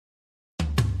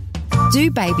Do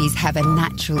babies have a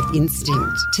natural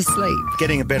instinct to sleep?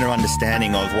 Getting a better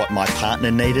understanding of what my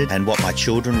partner needed and what my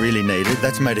children really needed,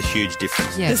 that's made a huge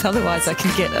difference. Yeah. Because otherwise I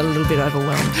can get a little bit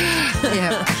overwhelmed.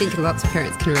 Yeah, I think lots of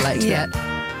parents can relate to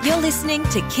that. You're listening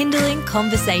to Kindling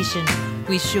Conversation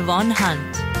with Siobhan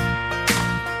Hunt.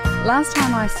 Last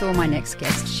time I saw my next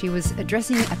guest, she was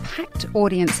addressing a packed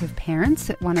audience of parents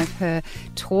at one of her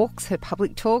talks, her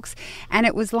public talks, and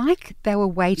it was like they were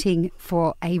waiting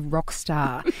for a rock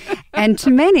star. And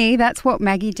to many, that's what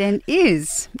Maggie Dent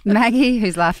is. Maggie,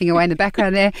 who's laughing away in the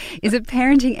background there, is a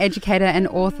parenting educator and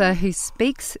author who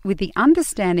speaks with the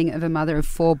understanding of a mother of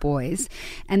 4 boys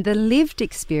and the lived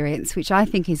experience, which I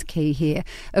think is key here,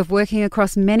 of working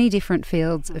across many different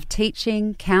fields of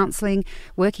teaching, counselling,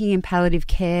 working in palliative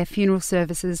care, funeral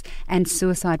services and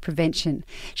suicide prevention.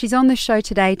 She's on the show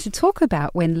today to talk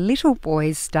about when little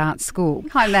boys start school.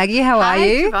 Hi Maggie, how are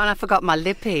you? Siobhan, I forgot my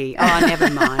lippy. Oh, never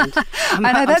mind.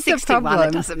 I know, that's I'm the 61, problem.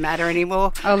 It doesn't matter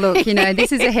anymore. Oh look,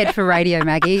 this is ahead for radio,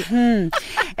 Maggie.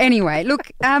 Anyway, look,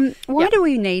 why do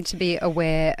we need to be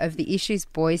aware of the issues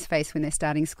boys face when they're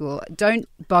starting school? Don't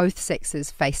both sexes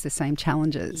face the same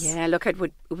challenges? Yeah, look, it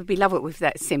would be lovely if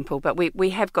that simple, but we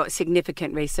have got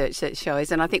significant research that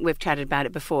shows, and I think we've chatted about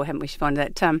it before, haven't we, Siobhan,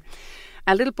 that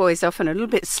our little boys are often a little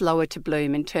bit slower to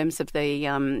bloom in terms of the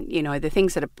the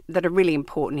things that are really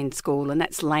important in school, and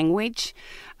that's language,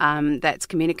 that's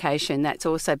communication, that's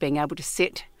also being able to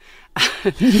sit,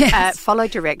 follow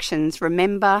directions,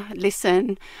 remember,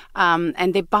 listen,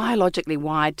 and they're biologically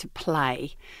wired to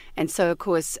play. And so, of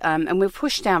course, and we've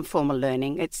pushed down formal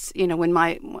learning. It's, when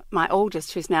my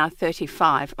oldest, who's now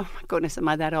 35, oh my goodness, am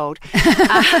I that old?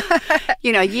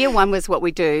 Year 1 was what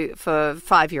we do for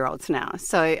 5-year-olds now.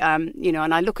 So,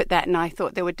 and I look at that and I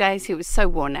thought there were days he was so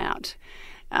worn out.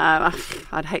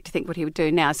 I'd hate to think what he would do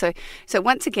now. So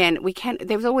once again,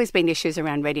 there's always been issues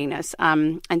around readiness,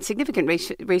 and significant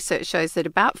research shows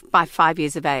that by 5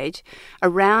 years of age,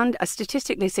 around a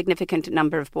statistically significant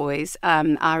number of boys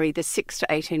are either 6 to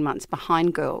 18 months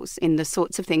behind girls in the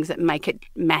sorts of things that make it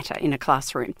matter in a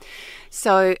classroom.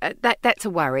 So that's a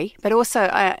worry. But also,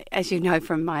 as you know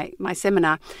from my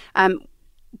seminar,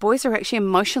 boys are actually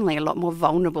emotionally a lot more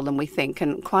vulnerable than we think,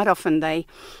 and quite often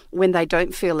when they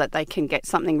don't feel that they can get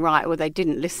something right, or they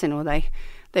didn't listen, or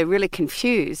they're really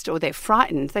confused, or they're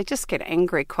frightened, they just get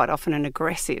angry quite often and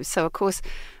aggressive. So of course,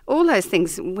 all those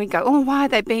things we go, oh, why are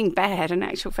they being bad? In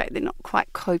actual fact, they're not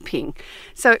quite coping.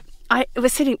 So I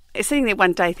was sitting there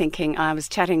one day thinking, I was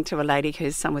chatting to a lady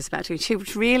whose son was about to, she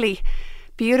was really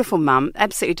beautiful mum,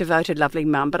 absolutely devoted, lovely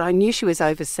mum, but I knew she was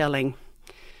overselling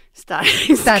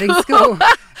starting school.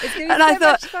 And I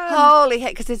thought, holy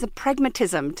heck, because there's a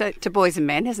pragmatism to boys and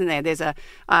men, isn't there? There's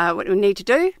what we need to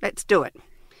do, let's do it.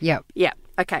 Yep. Yeah.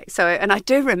 Okay. So, and I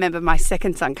do remember my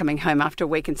second son coming home after a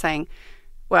week and saying,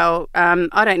 well,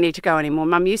 I don't need to go anymore.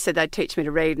 Mum, you said they'd teach me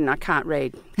to read and I can't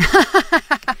read.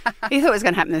 He thought it was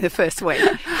going to happen in the first week.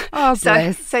 Oh,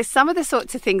 bless. So some of the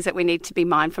sorts of things that we need to be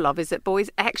mindful of is that boys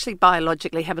actually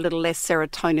biologically have a little less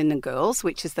serotonin than girls,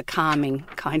 which is the calming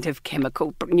kind of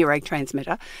chemical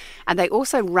neurotransmitter. And they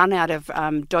also run out of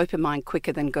dopamine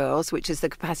quicker than girls, which is the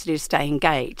capacity to stay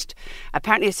engaged.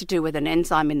 Apparently it's to do with an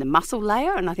enzyme in the muscle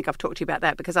layer, and I think I've talked to you about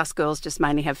that because us girls just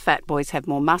mainly have fat, boys have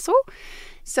more muscle.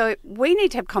 So we need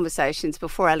to have conversations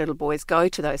before our little boys go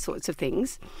to those sorts of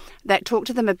things that talk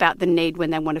to them about the need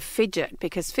when they want to fidget,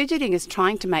 because fidgeting is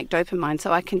trying to make dopamine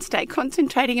so I can stay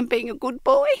concentrating and being a good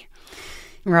boy.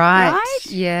 Right?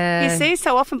 Yeah. You see,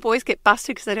 so often boys get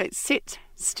busted because they don't sit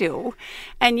still,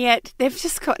 and yet they've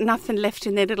just got nothing left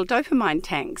in their little dopamine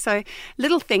tank. So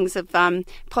little things of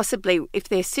possibly if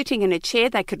they're sitting in a chair,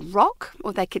 they could rock,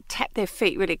 or they could tap their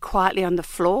feet really quietly on the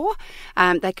floor.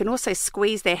 They can also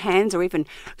squeeze their hands or even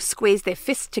squeeze their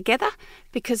fists together,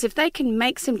 because if they can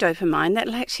make some dopamine,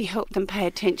 that'll actually help them pay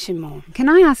attention more. Can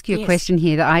I ask you a question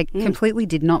here that I completely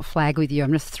did not flag with you?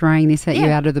 I'm just throwing this at you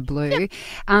out of the blue. Yep.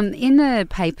 In the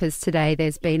papers today,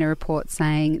 there's been a report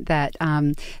saying that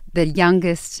the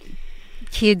youngest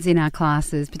kids in our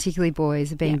classes, particularly boys,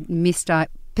 have been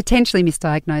potentially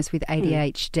misdiagnosed with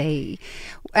ADHD.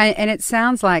 And it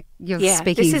sounds like you're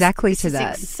speaking exactly to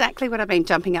that. This is exactly what I've been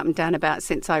jumping up and down about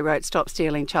since I wrote Stop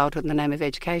Stealing Childhood in the Name of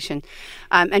Education.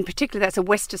 And particularly that's a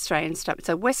West Australian stuff.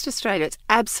 So West Australia, it's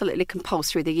absolutely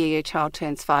compulsory the year your child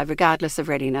turns 5, regardless of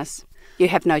readiness. You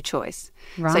have no choice.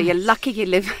 Right. So you're lucky you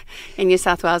live in New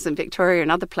South Wales and Victoria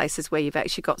and other places where you've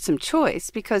actually got some choice,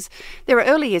 because there are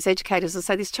early years educators who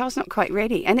say this child's not quite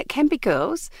ready. And it can be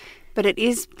girls, but it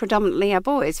is predominantly our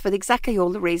boys for exactly all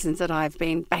the reasons that I've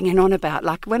been banging on about.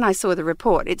 Like when I saw the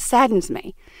report, it saddens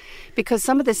me because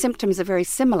some of the symptoms are very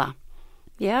similar.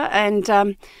 Yeah, and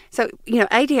so,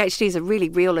 ADHD is a really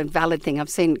real and valid thing. I've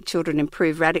seen children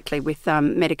improve radically with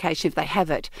medication if they have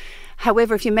it.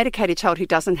 However, if you medicate a child who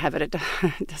doesn't have it,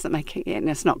 it doesn't make it, and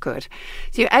it's not good.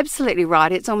 So you're absolutely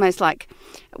right. It's almost like,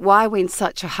 why are we in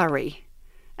such a hurry?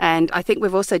 And I think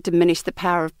we've also diminished the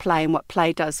power of play and what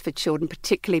play does for children,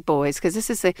 particularly boys, because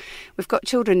we've got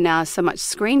children now so much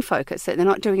screen focus that they're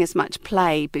not doing as much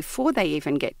play before they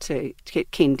even get to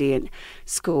kindy and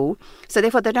school. So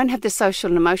therefore they don't have the social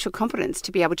and emotional competence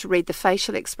to be able to read the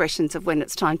facial expressions of when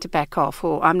it's time to back off,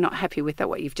 or I'm not happy with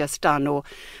what you've just done, or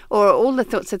all the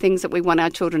sorts of things that we want our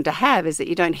children to have is that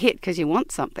you don't hit because you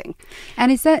want something.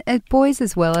 And is that boys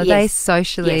as well? Are they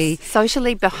socially... Yes,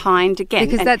 socially behind again.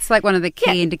 Because that's like one of the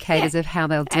key indicators of how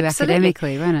they'll do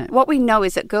academically, won't it? What we know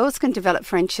is that girls can develop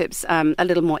friendships a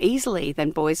little more easily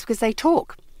than boys because they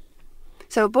talk.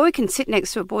 So a boy can sit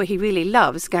next to a boy he really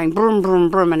loves going brum, brum,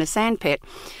 brum in a sandpit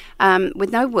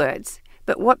with no words.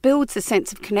 But what builds a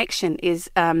sense of connection is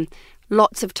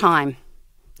lots of time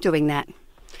doing that.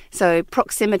 So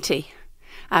proximity,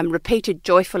 repeated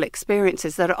joyful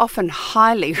experiences that are often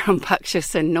highly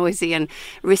rambunctious and noisy and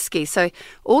risky. So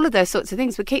all of those sorts of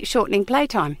things, we keep shortening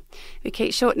playtime. We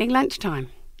keep shortening lunchtime.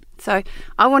 So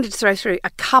I wanted to throw through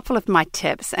a couple of my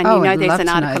tips. And there's an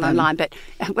article online, but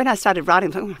when I started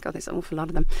writing, I thought, oh my God, there's an awful lot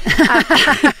of them.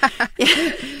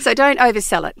 So don't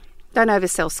oversell it. Don't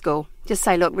oversell school. Just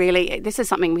say, look, really, this is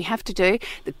something we have to do.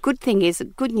 The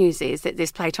good news is that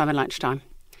there's playtime and lunchtime.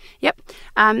 Yep.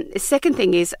 The second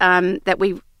thing is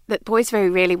that boys very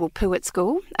rarely will poo at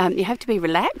school. You have to be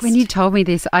relaxed. When you told me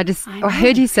this, I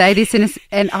heard you say this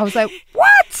and I was like, what?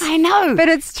 I know. But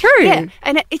it's true. Yeah,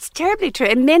 and it's terribly true.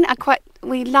 And men are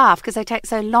we laugh because they take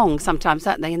so long sometimes,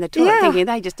 don't they, in the toilet, thinking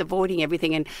they're just avoiding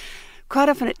everything. And quite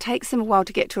often it takes them a while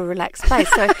to get to a relaxed place.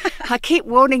 So I keep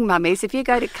warning mummies, if you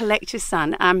go to collect your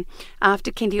son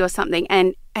after kindy or something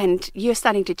and you're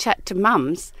starting to chat to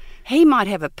mums, he might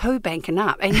have a poo banking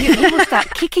up and he will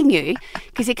start kicking you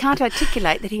because he can't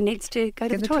articulate that he needs to go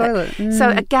to the toilet. So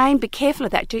again, be careful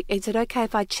of that. Is it okay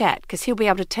if I chat? Because he'll be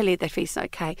able to tell you that he's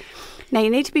okay. Now,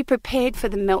 you need to be prepared for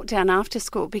the meltdown after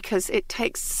school because it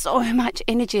takes so much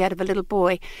energy out of a little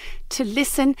boy to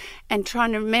listen and try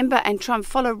and remember and try and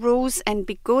follow rules and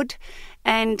be good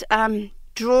and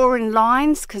draw in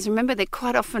lines, because remember, they're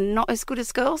quite often not as good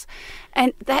as girls.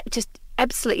 And that just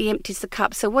absolutely empties the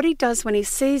cup. So what he does when he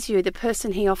sees you, the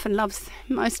person he often loves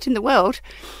most in the world,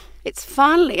 it's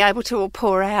finally able to all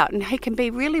pour out, and he can be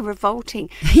really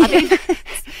revolting. I mean,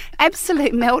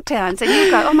 absolute meltdowns, and you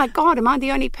go, oh my God, am I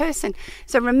the only person?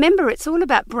 So remember, it's all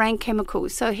about brain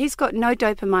chemicals. So he's got no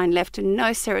dopamine left and no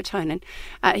serotonin.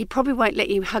 He probably won't let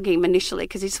you hug him initially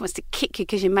because he just wants to kick you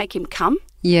because you make him come.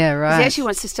 Yeah, right. He actually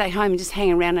wants to stay home and just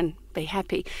hang around and be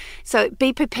happy. So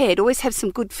be prepared. Always have some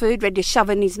good food ready to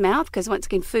shove in his mouth because once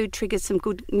again, food triggers some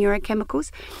good neurochemicals.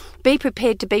 Be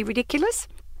prepared to be ridiculous.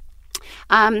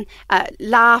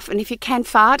 Laugh, and if you can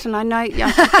fart, and I know I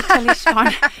have to tell you, Sean,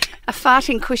 a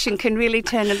farting cushion can really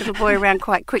turn a little boy around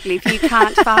quite quickly if you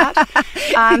can't fart.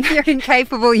 You're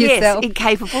incapable yourself. Yes,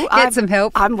 incapable. Get some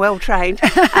help. I'm well trained.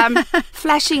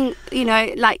 Flashing,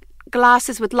 like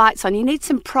glasses with lights on. You need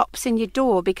some props in your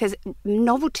door because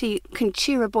novelty can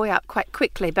cheer a boy up quite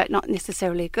quickly, but not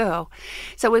necessarily a girl.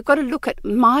 So we've got to look at,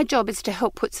 my job is to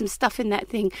help put some stuff in that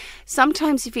thing.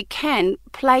 Sometimes if you can,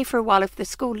 play for a while. If the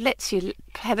school lets you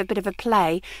have a bit of a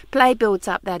play builds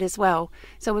up that as well.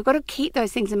 So we've got to keep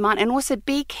those things in mind, and also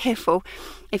be careful.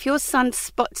 If your son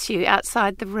spots you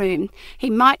outside the room, he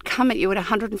might come at you at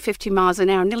 150 miles an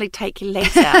hour and nearly take your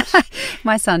legs out.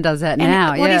 My son does that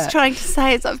now, what he's trying to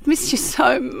say is, I've missed you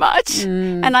so much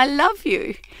and I love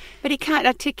you. But he can't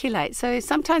articulate. So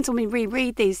sometimes when we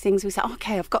reread these things, we say,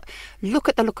 okay, look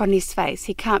at the look on his face.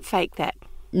 He can't fake that.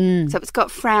 So if it's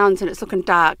got frowns and it's looking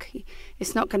dark,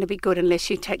 it's not going to be good unless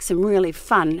you take some really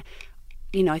fun,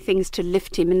 things to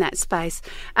lift him in that space.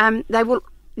 They will,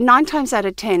 9 times out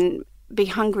of 10, be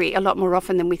hungry a lot more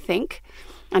often than we think.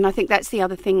 And I think that's the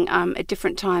other thing. At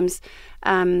different times,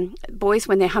 boys,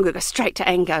 when they're hungry, go straight to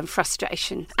anger and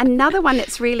frustration. Another one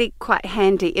that's really quite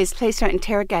handy is, please don't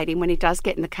interrogate him when he does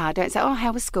get in the car. Don't say,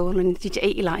 how was school and did you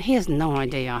eat your lunch? He has no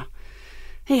idea.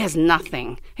 He has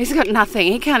nothing. He's got nothing.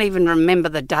 He can't even remember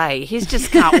the day. He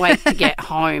just can't wait to get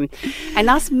home. And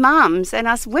us mums and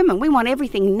us women, we want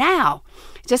everything now.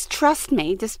 Just trust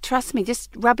me. Just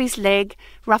rub his leg,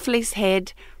 ruffle his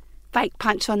head, fake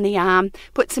punch on the arm,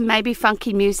 put some maybe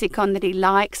funky music on that he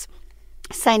likes.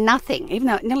 Say nothing, even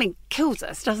though it nearly kills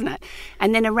us, doesn't it?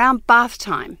 And then around bath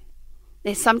time,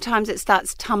 There's sometimes it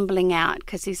starts tumbling out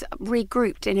because he's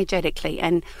regrouped energetically,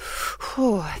 and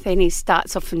then he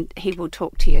starts off and he will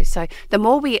talk to you. So the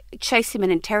more we chase him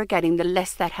and interrogate him, the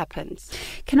less that happens.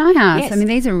 Can I ask? Yes. I mean,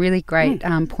 these are really great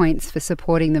points for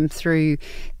supporting them through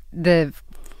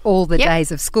all the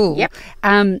days of school. Yep.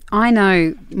 I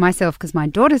know myself, because my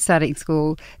daughter's starting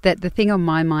school, that the thing on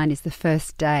my mind is the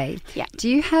first day. Yeah. Do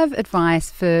you have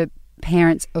advice for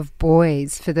parents of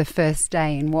boys for the first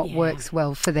day and what works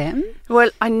well for them?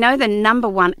 Well, I know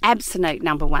the absolute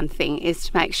number one thing is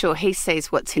to make sure he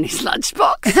sees what's in his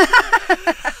lunchbox.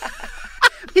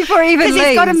 Before he even leaves. Because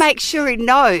he's got to make sure he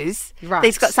knows Right. that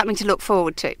he's got something to look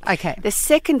forward to. Okay. The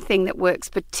second thing that works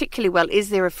particularly well is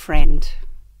there a friend.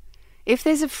 If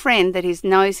there's a friend that he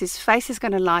knows his face is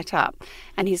going to light up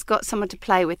and he's got someone to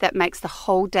play with, that makes the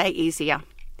whole day easier.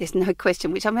 There's no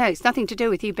question, which I mean, it's nothing to do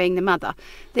with you being the mother.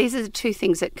 These are the two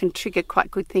things that can trigger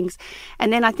quite good things.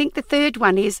 And then I think the third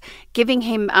one is giving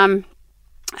him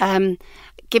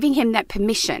that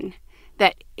permission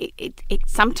that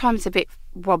it's sometimes a bit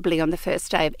wobbly on the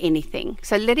first day of anything.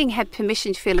 So letting him have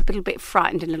permission to feel a little bit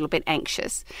frightened and a little bit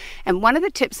anxious. And one of the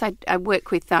tips I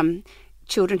work with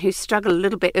children who struggle a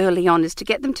little bit early on is to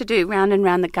get them to do round and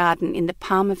round the garden in the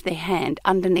palm of their hand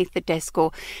underneath the desk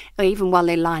or even while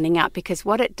they're lining up, because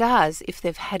what it does, if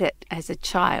they've had it as a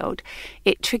child,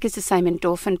 it triggers the same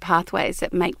endorphin pathways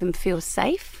that make them feel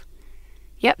safe.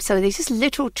 Yep, so there's just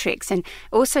little tricks, and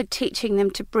also teaching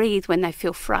them to breathe when they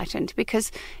feel frightened,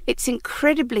 because it's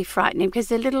incredibly frightening because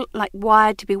they're little like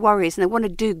wired to be warriors and they want to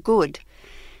do good,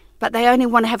 but they only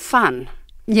want to have fun.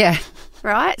 Yeah.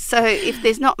 Right? So if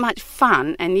there's not much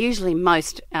fun, and usually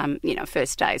most,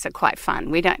 first days are quite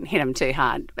fun. We don't hit them too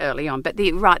hard early on, but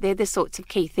they're the sorts of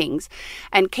key things.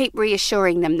 And keep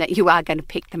reassuring them that you are going to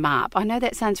pick them up. I know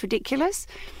that sounds ridiculous,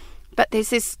 but there's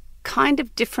this kind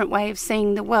of different way of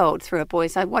seeing the world through a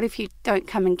boy's eye. What if you don't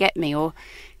come and get me? Or,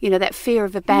 that fear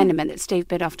of abandonment that Steve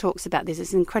Bedoff talks about. There's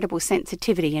this incredible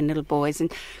sensitivity in little boys.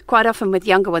 And quite often with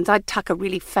younger ones, I'd tuck a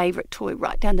really favourite toy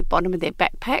right down the bottom of their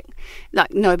backpack, like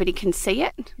nobody can see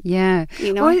it. Yeah.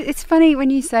 Well, it's funny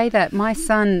when you say that. My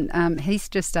son, he's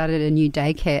just started a new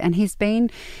daycare, and he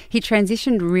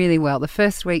transitioned really well. The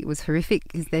first week was horrific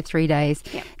because they're 3 days.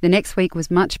 Yep. The next week was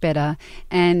much better.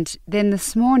 And then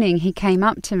this morning he came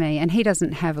up to me, and he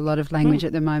doesn't have a lot of language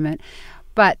at the moment,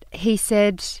 but he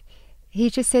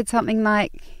just said something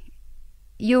like,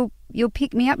 you'll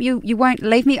pick me up, you won't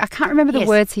leave me. I can't remember the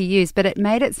words he used, but it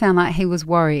made it sound like he was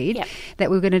worried that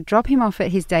we were going to drop him off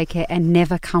at his daycare and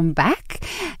never come back.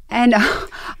 And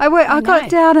I got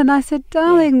down and I said,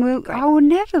 darling, I will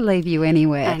never leave you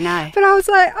anywhere. I know. But I was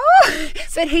like,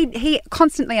 but he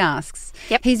constantly asks.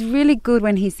 Yep. He's really good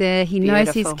when he's there. He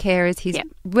knows his carers. He's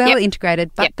well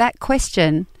integrated. But that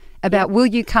question about will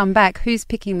you come back, who's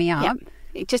picking me up,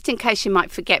 just in case you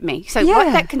might forget me. So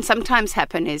what that can sometimes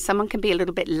happen is someone can be a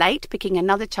little bit late picking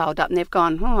another child up and they've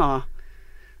gone,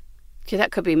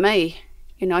 that could be me.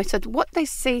 So what they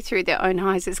see through their own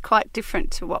eyes is quite different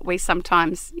to what we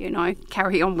sometimes,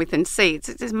 carry on with and see.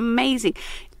 It's amazing.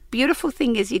 Beautiful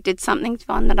thing is you did something,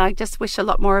 Yvonne, that I just wish a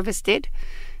lot more of us did.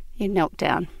 You knelt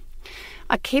down.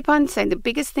 I keep on saying the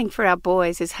biggest thing for our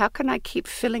boys is how can I keep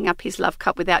filling up his love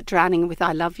cup without drowning with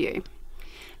I love you?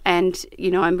 And,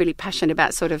 I'm really passionate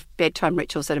about sort of bedtime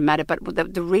rituals that matter, but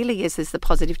the really is the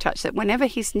positive touch that whenever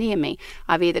he's near me,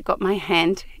 I've either got my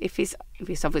hand, if he's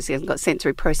obviously hasn't got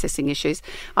sensory processing issues,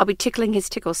 I'll be tickling his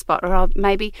tickle spot, or I'll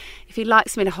maybe, if he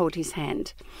likes me to hold his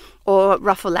hand, or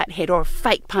ruffle that head, or a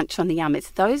fake punch on the arm. It's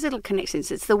those little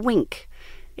connections. It's the wink.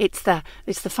 It's the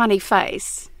funny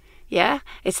face. Yeah,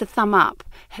 it's the thumb up.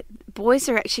 Boys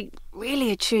are actually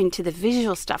really attuned to the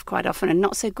visual stuff quite often and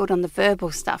not so good on the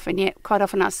verbal stuff, and yet quite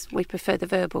often we prefer the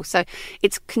verbal. So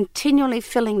it's continually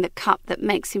filling the cup that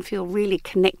makes him feel really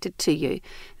connected to you,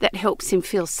 that helps him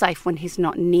feel safe when he's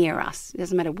not near us. It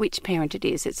doesn't matter which parent it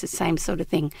is, it's the same sort of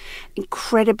thing.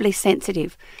 Incredibly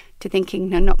sensitive to thinking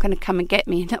they're not going to come and get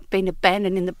me and not being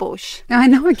abandoned in the bush. I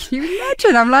know, can you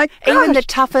imagine? I'm like, gosh. Even the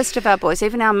toughest of our boys,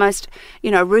 even our most,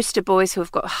 rooster boys who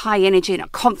have got high energy and are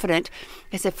confident,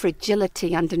 there's a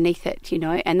fragility underneath it,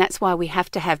 and that's why we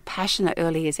have to have passionate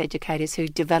early years educators who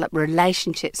develop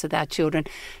relationships with our children,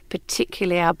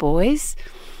 particularly our boys,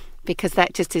 because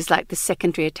that just is like the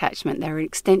secondary attachment. They're an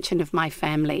extension of my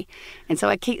family. And so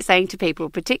I keep saying to people,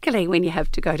 particularly when you have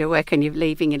to go to work and you're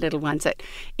leaving your little ones, that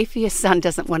if your son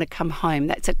doesn't want to come home,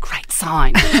 that's a great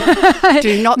sign.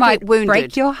 Do not Might get wounded.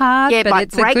 break your heart, yeah, but might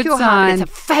it's break a good your sign. heart. It's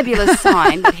a fabulous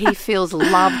sign that he feels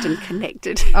loved and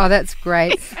connected. Oh, that's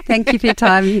great. Thank you for your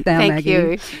time now, Thank Maggie.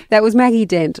 you. That was Maggie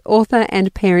Dent, author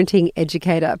and parenting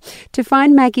educator. To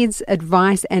find Maggie's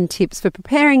advice and tips for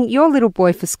preparing your little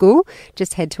boy for school,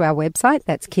 just head to our website,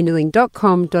 that's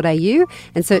kindling.com.au,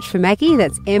 and search for Maggie,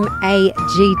 that's Maggie.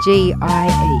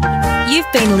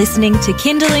 You've been listening to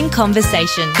Kindling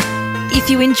Conversation. If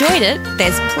you enjoyed it,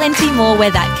 there's plenty more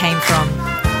where that came from.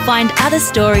 Find other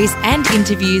stories and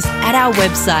interviews at our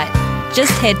website.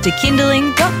 Just head to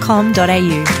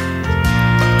kindling.com.au.